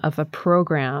name of a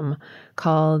program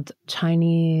called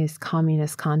Chinese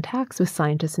Communist Contacts with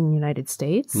Scientists in the United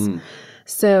States.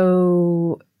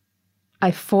 So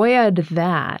I FOIA'd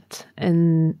that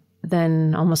and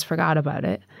then almost forgot about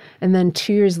it. And then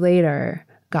 2 years later,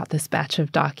 got this batch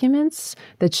of documents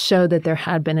that showed that there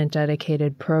had been a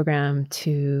dedicated program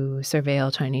to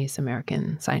surveil Chinese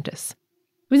American scientists.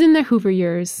 It was in the Hoover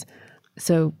years.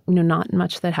 So, not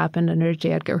much that happened under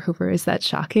J. Edgar Hoover is that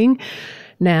shocking.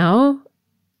 Now,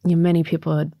 many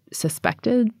people had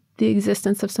suspected the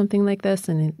existence of something like this,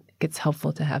 and it's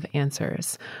helpful to have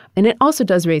answers. And it also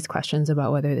does raise questions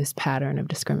about whether this pattern of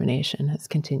discrimination has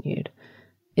continued.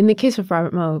 In the case of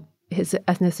Robert Moe, his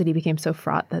ethnicity became so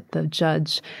fraught that the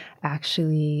judge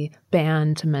actually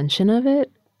banned mention of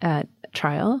it at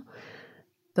trial.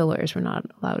 The lawyers were not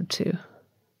allowed to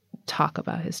talk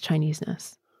about his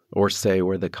Chineseness. Or say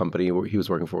where the company he was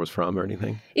working for was from or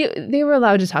anything? They were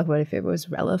allowed to talk about it if it was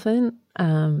relevant.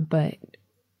 But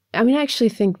I actually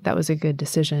think that was a good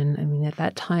decision. At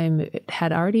that time, it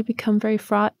had already become very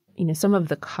fraught. Some of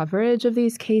the coverage of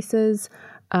these cases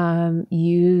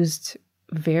used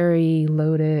very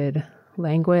loaded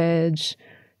language,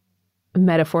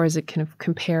 metaphors that kind of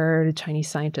compared Chinese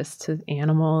scientists to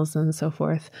animals and so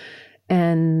forth.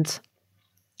 And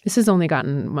this has only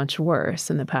gotten much worse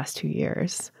in the past 2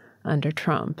 years under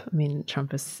Trump.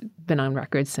 Trump has been on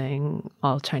record saying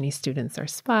all Chinese students are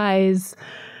spies.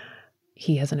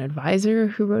 He has an advisor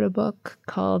who wrote a book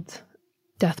called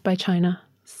Death by China.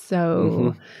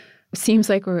 So it seems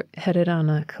like we're headed on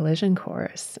a collision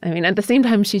course. At the same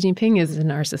time, Xi Jinping is a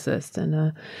narcissist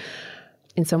and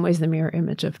in some ways the mirror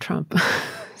image of Trump.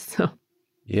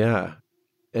 Yeah.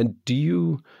 And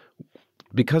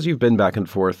because you've been back and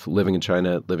forth, living in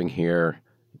China, living here,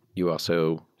 you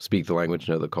also speak the language,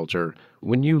 know the culture.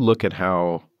 When you look at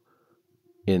how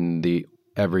in the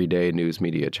everyday news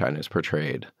media China is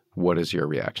portrayed, what is your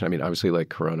reaction? I mean, obviously, like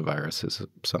coronavirus is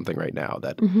something right now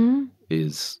that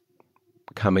is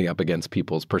coming up against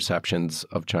people's perceptions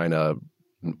of China.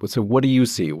 So what do you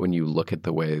see when you look at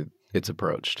the way it's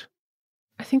approached?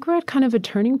 I think we're at kind of a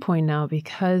turning point now,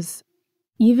 because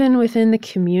even within the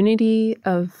community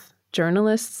of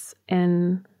journalists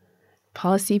and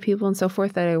policy people and so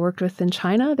forth that I worked with in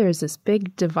China, there's this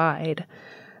big divide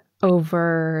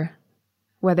over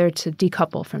whether to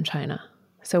decouple from China.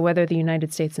 So whether the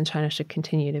United States and China should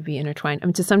continue to be intertwined. I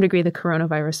mean, to some degree, the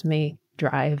coronavirus may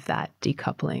drive that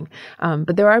decoupling.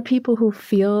 But there are people who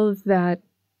feel that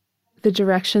the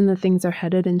direction that things are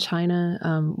headed in China,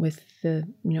 with the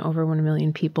over 1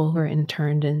 million people who are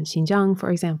interned in Xinjiang,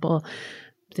 for example,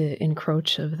 the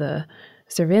encroach of the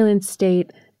surveillance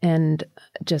state, and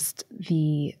just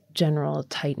the general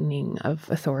tightening of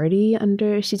authority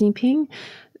under Xi Jinping,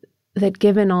 that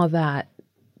given all that,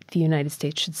 the United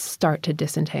States should start to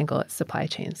disentangle its supply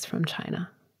chains from China.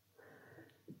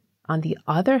 On the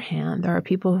other hand, there are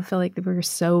people who feel like we're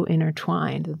so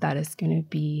intertwined that that is going to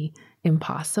be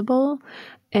impossible.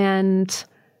 And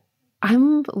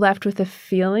I'm left with a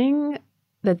feeling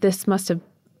that this must have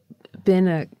been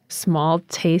a small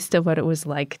taste of what it was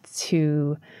like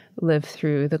to live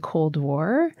through the Cold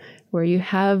War, where you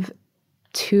have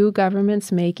two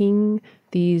governments making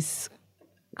these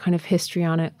kind of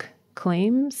histrionic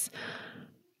claims.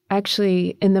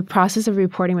 Actually, in the process of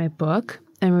reporting my book,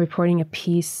 I'm reporting a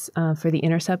piece for The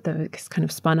Intercept that was kind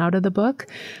of spun out of the book.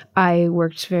 I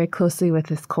worked very closely with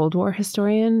this Cold War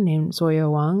historian named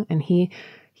Zuoyo Wang, and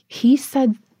he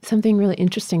said something really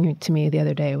interesting to me the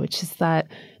other day, which is that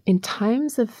in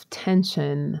times of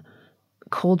tension,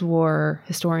 Cold War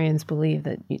historians believe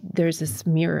that there's this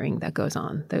mirroring that goes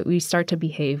on, that we start to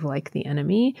behave like the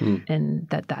enemy, and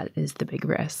that is the big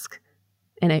risk.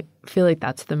 And I feel like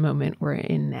that's the moment we're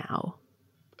in now.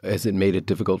 Has it made it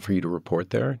difficult for you to report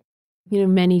there?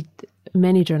 Many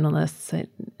journalists,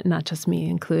 not just me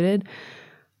included,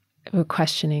 were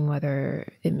questioning whether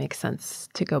it makes sense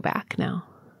to go back now.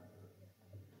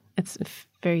 It's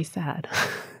very sad.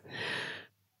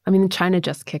 I mean, China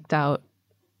just kicked out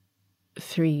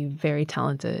 3 very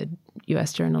talented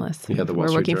U.S. journalists who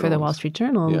were working for the Wall Street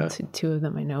Journal. Yeah. 2 of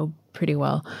them I know pretty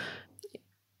well.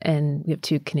 And we have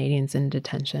 2 Canadians in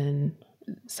detention,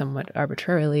 somewhat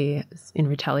arbitrarily, in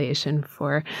retaliation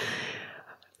for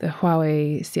the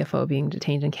Huawei CFO being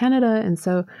detained in Canada. And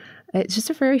so it's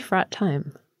just a very fraught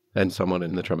time. And someone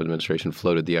in the Trump administration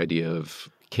floated the idea of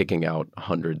kicking out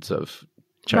hundreds of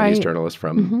Chinese journalists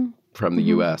from the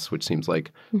U.S., which seems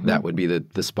like that would be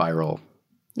the spiral.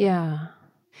 Yeah.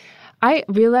 I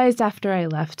realized after I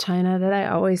left China that I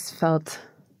always felt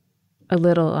a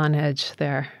little on edge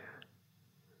there.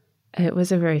 It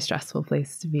was a very stressful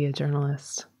place to be a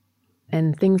journalist.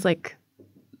 And things like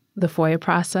the FOIA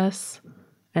process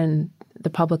and the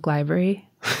public library.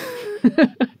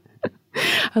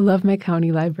 I love my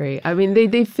county library. I mean,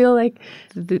 they feel like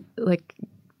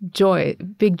joy,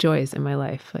 big joys in my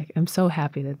life. Like, I'm so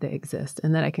happy that they exist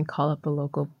and that I can call up a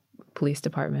local police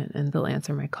department and they'll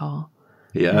answer my call.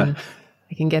 Yeah. And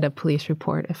I can get a police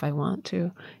report if I want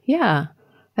to. Yeah.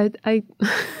 I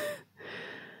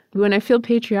when I feel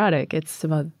patriotic, it's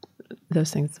about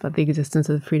those things, about the existence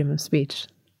of the freedom of speech.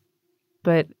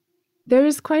 But there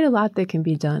is quite a lot that can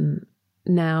be done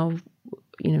now,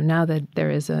 now that there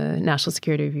is a national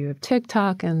security review of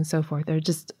TikTok and so forth. There are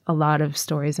just a lot of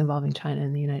stories involving China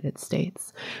and the United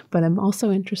States. But I'm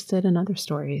also interested in other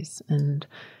stories. And,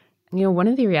 one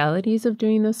of the realities of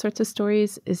doing those sorts of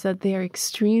stories is that they are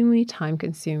extremely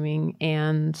time-consuming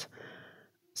and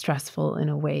stressful in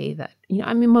a way that,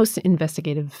 most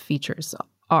investigative features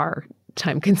are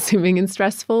time-consuming and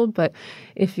stressful, but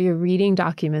if you're reading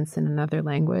documents in another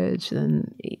language,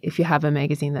 then if you have a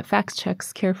magazine that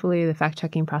fact-checks carefully, the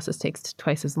fact-checking process takes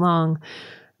twice as long.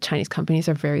 Chinese companies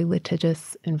are very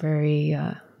litigious and very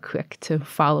quick to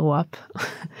follow up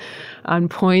on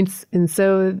points. And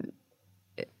so,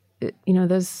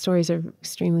 those stories are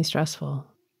extremely stressful.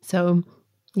 So,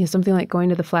 something like going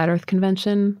to the Flat Earth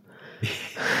Convention,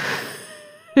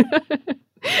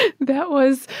 that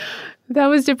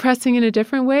was depressing in a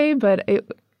different way, but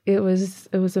it was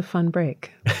a fun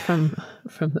break from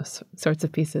those sorts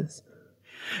of pieces.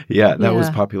 Yeah, that was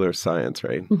Popular Science,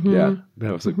 right? Mm-hmm. Yeah,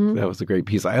 that was a great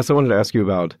piece. I also wanted to ask you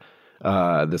about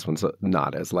this one's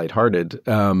not as lighthearted,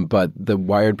 but the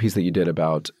Wired piece that you did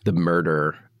about the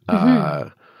murder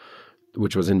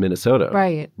which was in Minnesota.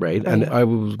 Right. And I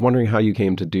was wondering how you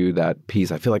came to do that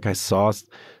piece. I feel like I saw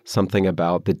something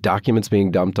about the documents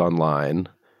being dumped online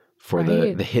for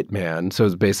the hitman. So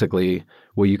it's basically,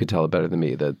 well, you could tell it better than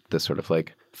me, the sort of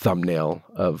like thumbnail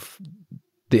of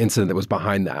the incident that was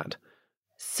behind that.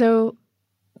 So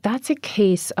that's a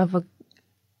case of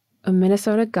a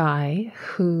Minnesota guy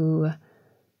who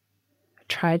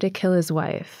tried to kill his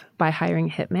wife by hiring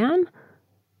a hitman.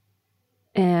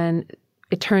 And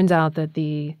it turns out that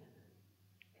the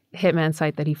hitman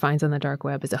site that he finds on the dark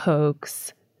web is a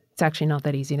hoax. It's actually not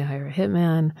that easy to hire a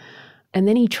hitman. And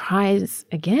then he tries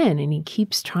again, and he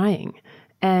keeps trying.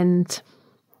 And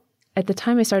at the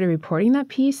time I started reporting that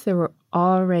piece, there were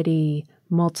already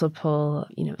multiple,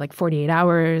 like 48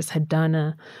 Hours had done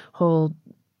a whole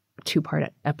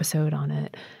 2-part episode on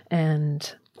it,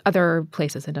 and other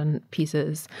places had done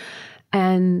pieces.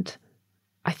 And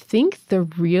I think the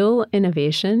real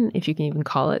innovation, if you can even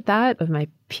call it that, of my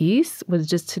piece was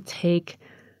just to take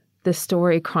the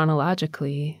story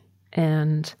chronologically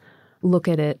and look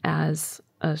at it as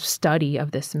a study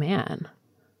of this man.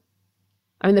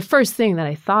 I mean, the first thing that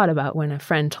I thought about when a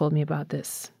friend told me about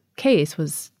this case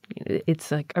was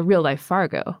it's like a real life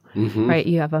Fargo, right?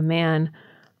 You have a man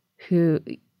who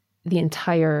the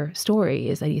entire story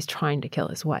is that he's trying to kill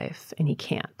his wife and he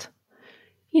can't.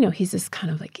 He's this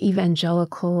kind of like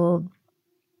evangelical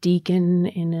deacon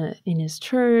in his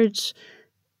church,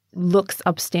 looks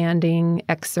upstanding,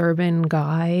 ex-urban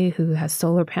guy who has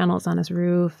solar panels on his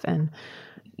roof and,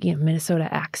 Minnesota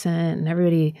accent, and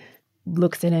everybody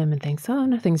looks at him and thinks, oh,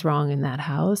 nothing's wrong in that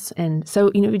house. And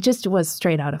so, it just was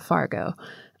straight out of Fargo.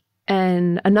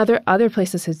 And other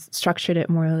places had structured it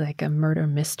more like a murder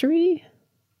mystery,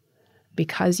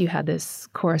 because you had this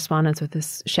correspondence with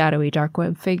this shadowy dark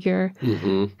web figure.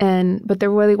 But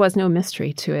there really was no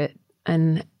mystery to it.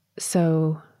 And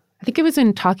so I think it was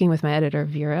in talking with my editor,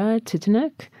 Vera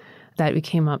Titanek, that we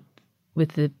came up with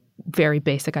the very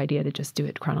basic idea to just do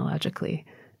it chronologically.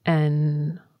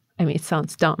 And I mean, it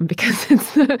sounds dumb because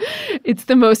it's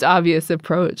the most obvious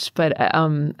approach, but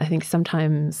I think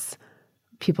sometimes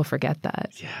people forget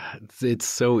that. Yeah, it's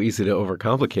so easy to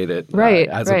overcomplicate it. Right.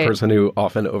 As a person who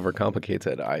often overcomplicates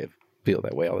it, I feel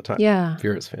that way all the time. Yeah.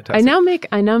 Vera's fantastic. I now make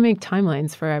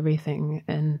timelines for everything,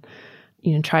 and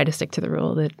try to stick to the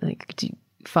rule that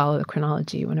follow the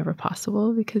chronology whenever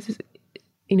possible, because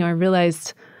I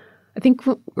realized, I think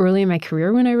early in my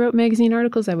career when I wrote magazine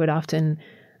articles, I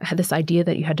had this idea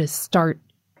that you had to start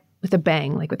with a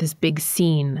bang, like with this big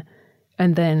scene,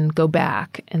 and then go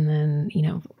back. And then,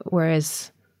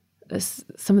 whereas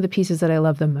some of the pieces that I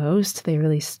love the most, they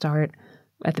really start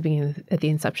at the beginning, at the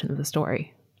inception of the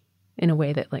story, in a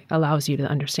way that allows you to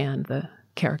understand the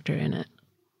character in it.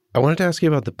 I wanted to ask you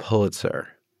about the Pulitzer.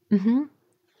 I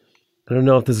don't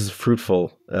know if this is a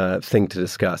fruitful thing to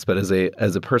discuss, but as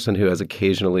a person who has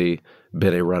occasionally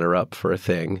been a runner-up for a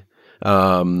thing,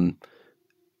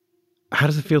 how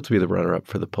does it feel to be the runner-up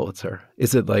for the Pulitzer?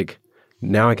 Is it like,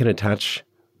 now I can attach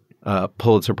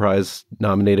Pulitzer Prize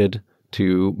nominated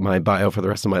to my bio for the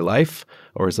rest of my life?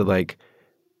 Or is it like,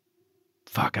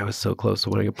 fuck, I was so close to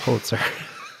winning a Pulitzer?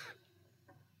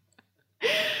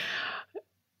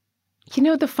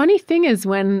 The funny thing is,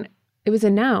 when it was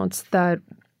announced that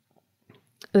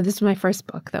this was my first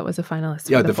book that was a finalist.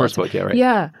 Yeah, the first book, yeah, right.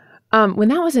 Yeah. When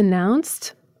that was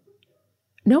announced,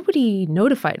 nobody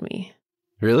notified me.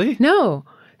 Really? No.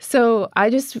 So I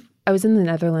was in the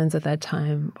Netherlands at that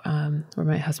time, where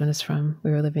my husband is from.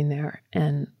 We were living there.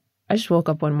 And I just woke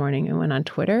up one morning and went on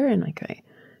Twitter, and I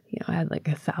had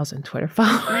 1,000 Twitter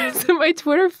followers, and my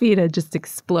Twitter feed had just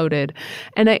exploded.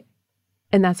 And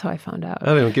that's how I found out.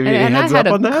 Oh, they don't give you any heads up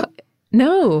on that?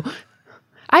 No.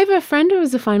 I have a friend who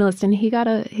was a finalist, and he got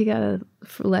a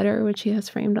letter which he has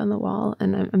framed on the wall.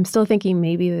 And I'm still thinking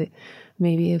maybe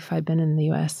if I'd been in the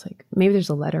U.S., maybe there's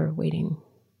a letter waiting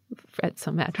at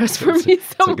some address for me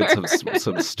somewhere.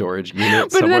 Some storage unit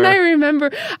but somewhere. Then I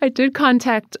remember I did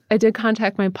contact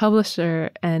my publisher,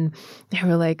 and they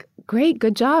were like, "Great,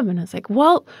 good job." And I was like,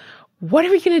 "Well, what are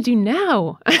we going to do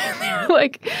now?" And they were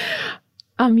like,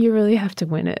 "You really have to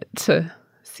win it to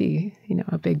see,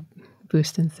 a big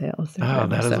boost in sales." Oh,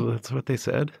 that's what they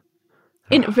said?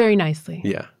 Very nicely.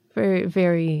 Yeah. Very,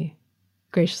 very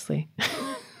graciously.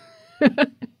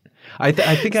 I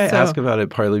think I ask about it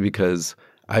partly because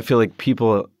I feel like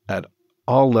people at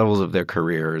all levels of their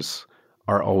careers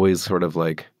are always sort of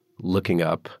looking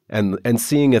up and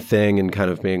seeing a thing and kind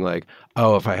of being like,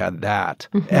 oh, if I had that,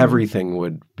 everything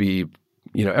would be,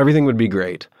 everything would be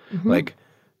great.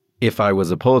 If I was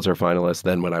a Pulitzer finalist,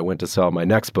 then when I went to sell my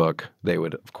next book, they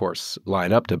would, of course,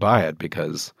 line up to buy it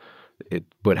because it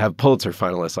would have Pulitzer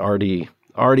finalists already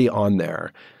already on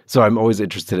there. So I'm always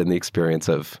interested in the experience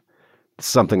of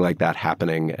something like that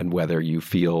happening and whether you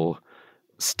feel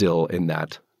still in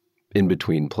that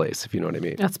in-between place, if you know what I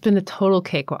mean. That's been a total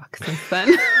cakewalk since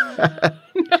then.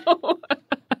 No.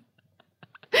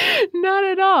 Not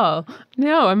at all.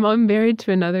 No, I'm married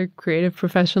to another creative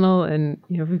professional, and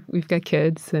we've got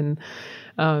kids, and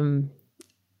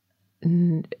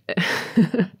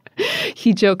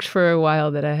he joked for a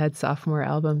while that I had sophomore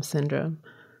album syndrome.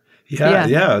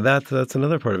 Yeah, that's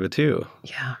another part of it too.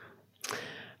 Yeah.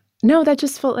 No, that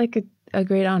just felt like a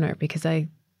great honor because I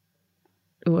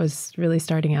was really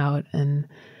starting out and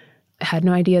had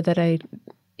no idea that I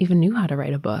even knew how to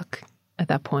write a book at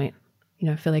that point.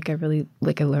 I feel like I really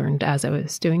I learned as I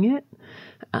was doing it.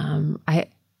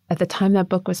 At the time that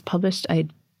book was published, I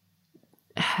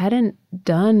hadn't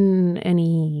done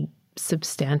any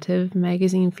substantive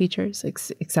magazine features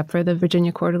except for the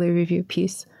Virginia Quarterly Review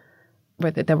piece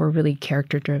that were really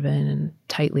character driven and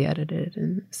tightly edited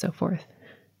and so forth.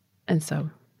 And so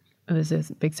it was a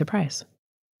big surprise.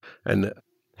 And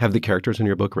have the characters in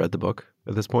your book read the book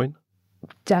at this point?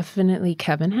 Definitely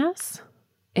Kevin has.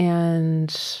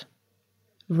 And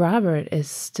Robert is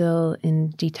still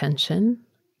in detention.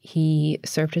 He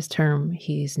served his term.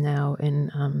 He's now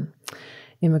in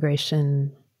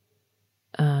immigration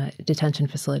detention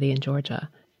facility in Georgia.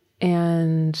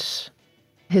 And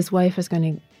his wife is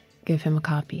going to give him a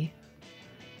copy.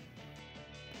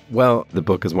 Well, the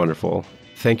book is wonderful.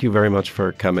 Thank you very much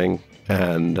for coming,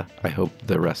 and I hope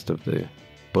the rest of the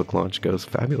book launch goes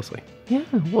fabulously. Yeah.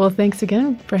 Well, thanks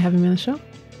again for having me on the show.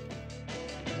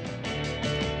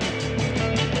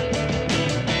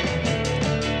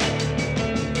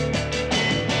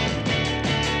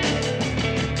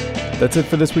 That's it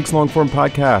for this week's Longform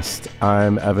Podcast.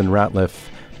 I'm Evan Ratliff.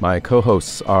 My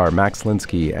co-hosts are Max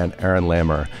Linsky and Aaron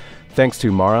Lammer. Thanks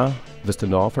to Mara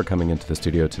Vistendahl for coming into the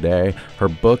studio today. Her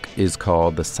book is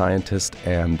called The Scientist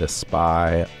and the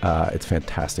Spy. It's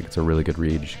fantastic. It's a really good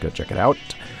read. You should go check it out.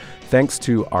 Thanks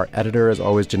to our editor, as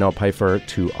always, Janelle Pfeiffer,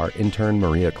 to our intern,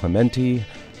 Maria Clementi,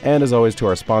 and as always, to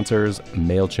our sponsors,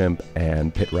 MailChimp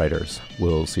and Pit Writers.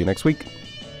 We'll see you next week.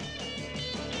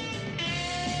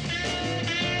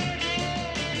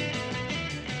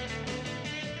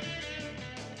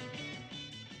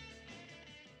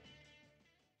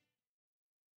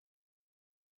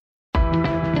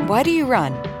 Why do you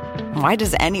run? Why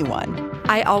does anyone?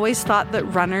 I always thought that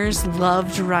runners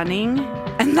loved running,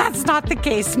 and that's not the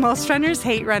case. Most runners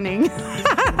hate running,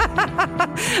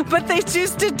 but they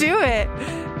choose to do it.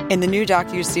 In the new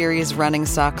docuseries Running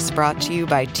Sucks, brought to you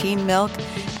by Team Milk,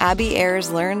 Abby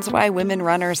Ayers learns why women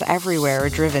runners everywhere are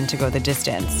driven to go the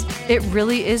distance. It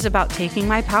really is about taking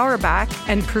my power back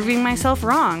and proving myself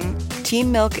wrong.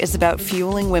 Team Milk is about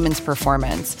fueling women's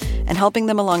performance and helping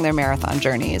them along their marathon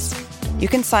journeys. You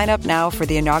can sign up now for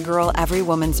the inaugural Every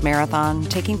Woman's Marathon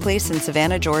taking place in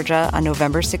Savannah, Georgia on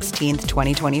November 16th,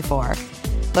 2024.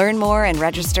 Learn more and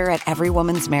register at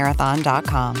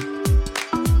everywomansmarathon.com.